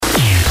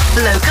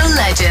Local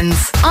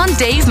legends on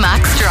Dave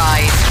Max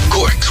Drive.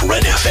 Cork's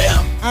Red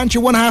FM. And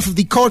you're one half of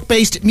the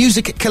Cork-based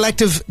music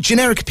collective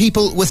Generic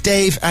People with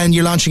Dave, and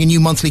you're launching a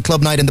new monthly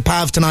club night in the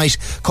Pav tonight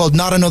called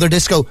Not Another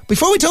Disco.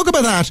 Before we talk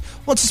about that,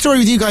 what's the story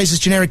with you guys as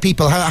Generic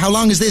People? How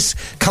long is this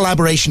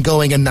collaboration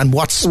going, and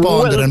what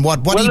spawned it, and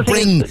what do you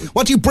bring?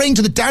 What do you bring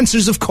to the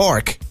dancers of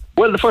Cork?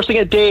 Well, the first thing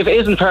is Dave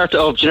isn't part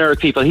of Generic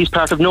People. He's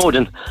part of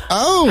Noden.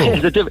 Oh.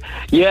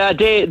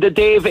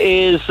 Dave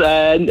is...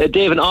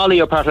 Dave and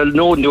Ollie are part of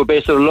Noden. They were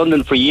based out of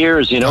London for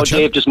years, you know. Gotcha.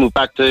 Dave just moved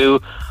back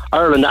to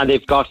Ireland, and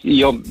they've got,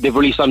 they've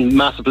released on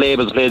massive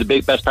labels, played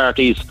the best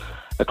parties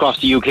across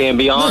the UK and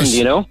beyond, Nice.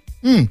 you know.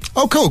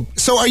 Oh, cool.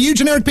 So are you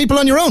Generic People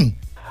on your own?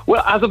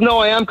 Well, as of now,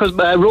 I am, because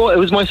it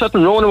was myself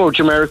and Ronan were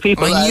Generic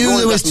People. I knew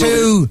there was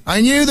two.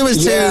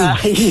 Yeah,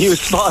 he was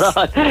spot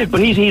on.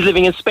 But he's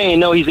living in Spain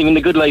now. He's living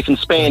the good life in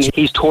Spain.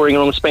 He's touring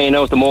around Spain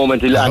now at the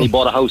moment, and he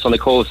bought a house on the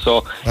coast.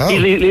 So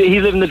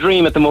he's living the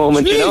dream at the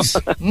moment,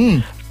 Jeez. you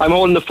know. I'm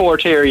holding the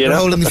fort here, you know. You're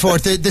holding the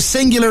fort. The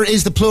singular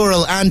is the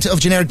plural, and of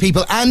Generic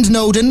People, and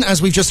Noden,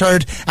 as we've just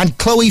heard, and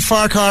Chloe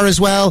Farquhar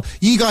as well.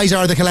 You guys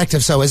are the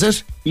collective, so is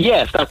it?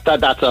 Yes,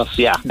 that's us,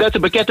 yeah. That's it,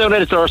 but Get Down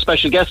Edits are our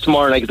special guest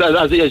tomorrow night.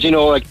 As you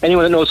know, like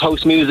anyone that knows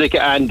house music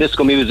and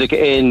disco music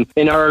in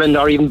Ireland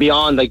or even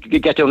beyond, like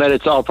Get Down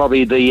Edits are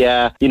probably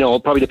the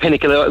probably the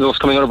pinnacle of what's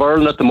coming out of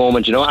Ireland at the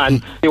moment, you know.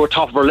 And they were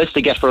top of our list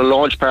to get for a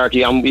launch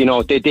party, and you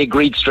know they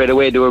agreed straight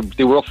away. They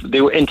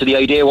were into the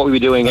idea of what we were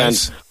doing.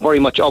 Nice. And very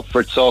much up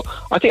for it. So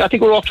I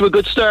think we're off to a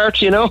good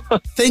start, you know.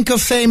 Think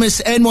of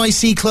famous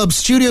NYC clubs,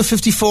 Studio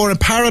 54 and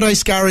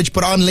Paradise Garage,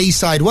 but on Lee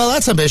side. Well,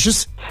 that's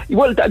ambitious.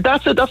 Well,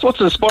 that's it. That's what's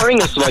inspiring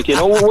us, like, you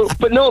know.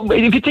 But no,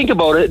 if you think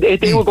about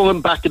it, they were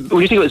going back to,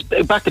 when you think it was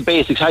back to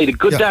basics. You had a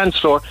good dance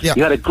floor,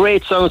 you had a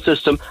great sound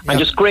system, and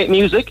just great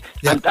music,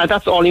 and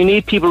that's all you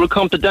need. People would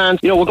come to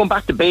dance. You know, we're going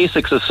back to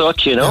basics as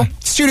such, you know.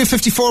 Studio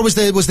 54 was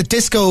the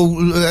disco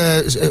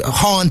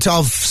haunt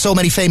of so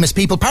many famous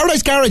people.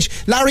 Paradise Garage,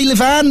 Larry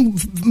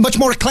Levan, much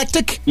more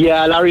eclectic.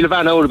 Yeah, Larry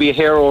Levan would be a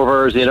hero of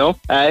ours, you know.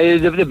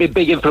 The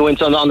big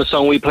influence on the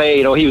song we play,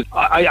 you know.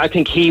 I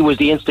think he was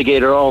the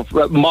instigator of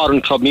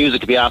modern club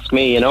music, if you ask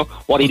me, you know.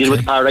 What he did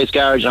with Paradise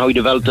Garage and how he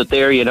developed it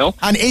there, you know.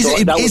 And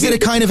is it a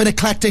kind of an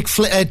eclectic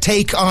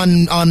take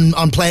on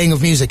playing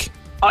of music?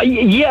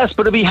 Yes,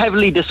 but it'll be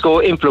heavily disco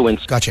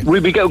influenced. Gotcha.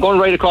 We'll be going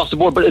right across the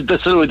board, but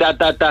there's still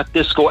that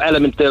disco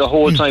element there the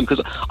whole time,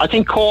 because I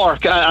think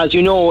Cork, as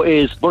you know,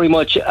 is very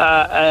much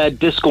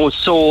disco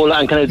soul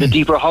and kind of the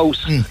deeper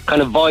house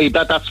kind of vibe.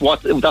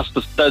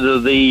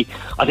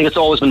 I think it's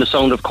always been the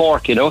sound of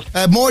Cork, you know.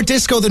 More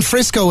disco than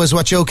Frisco is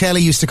what Joe Kelly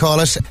used to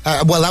call it.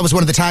 Well, that was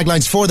one of the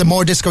taglines for the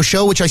More Disco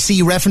show, which I see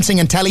you referencing,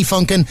 and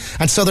Telefunken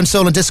and Southern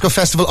Soul and Disco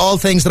Festival, all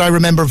things that I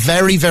remember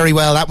very, very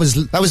well. That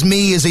was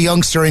me as a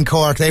youngster in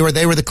Cork. They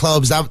were the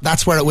clubs.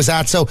 That's where it was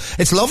at. So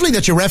it's lovely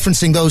that you're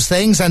referencing those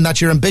things and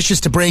that you're ambitious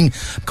to bring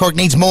Cork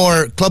needs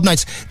more club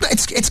nights.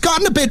 It's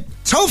gotten a bit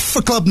tough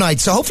for club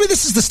nights, so hopefully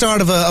this is the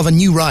start of a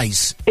new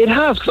rise. It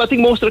has, because I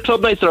think most of the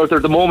club nights that are out there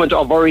at the moment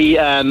are very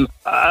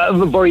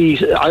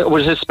I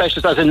would say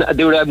specialist, as in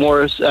do that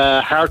more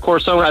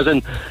hardcore sound, as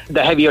in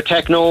the heavier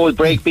techno,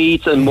 break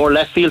beats and more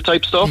left field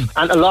type stuff.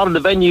 And a lot of the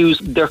venues,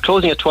 they're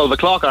closing at 12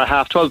 o'clock or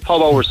half 12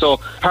 pub hours.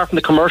 So apart from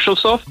the commercial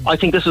stuff, I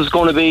think this is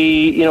going to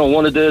be, you know,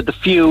 one of the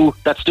few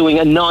that's doing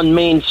a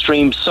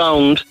non-mainstream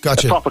sound, a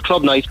proper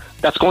club night,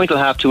 that's going till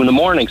 2:30 in the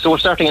morning. So we're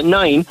starting at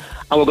 9 and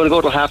we're going to go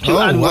till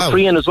 2:30, and we're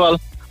free in as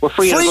well. We're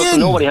free in as well, so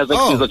nobody has an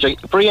excuse.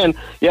 Free in,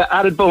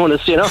 added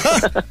bonus, you know.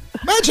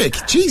 Magic.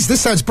 Jeez, this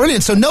sounds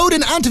brilliant. So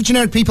Noden, and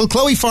Generic People,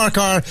 Chloe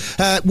Farquhar,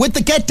 with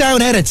the Get Down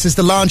Edits is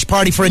the launch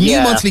party for a new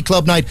monthly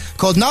club night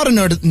called Not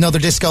Another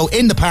Disco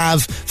in the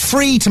Pav.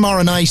 Free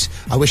tomorrow night.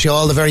 I wish you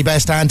all the very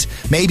best, and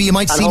maybe you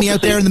might see me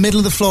out there in the middle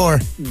of the floor.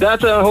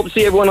 That's I hope to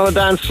see everyone on the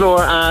dance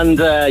floor, and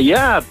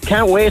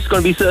can't wait. It's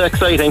going to be so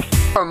exciting.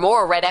 For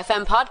more Red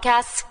FM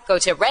podcasts, go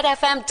to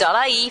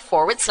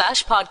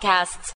redfm.ie/podcasts.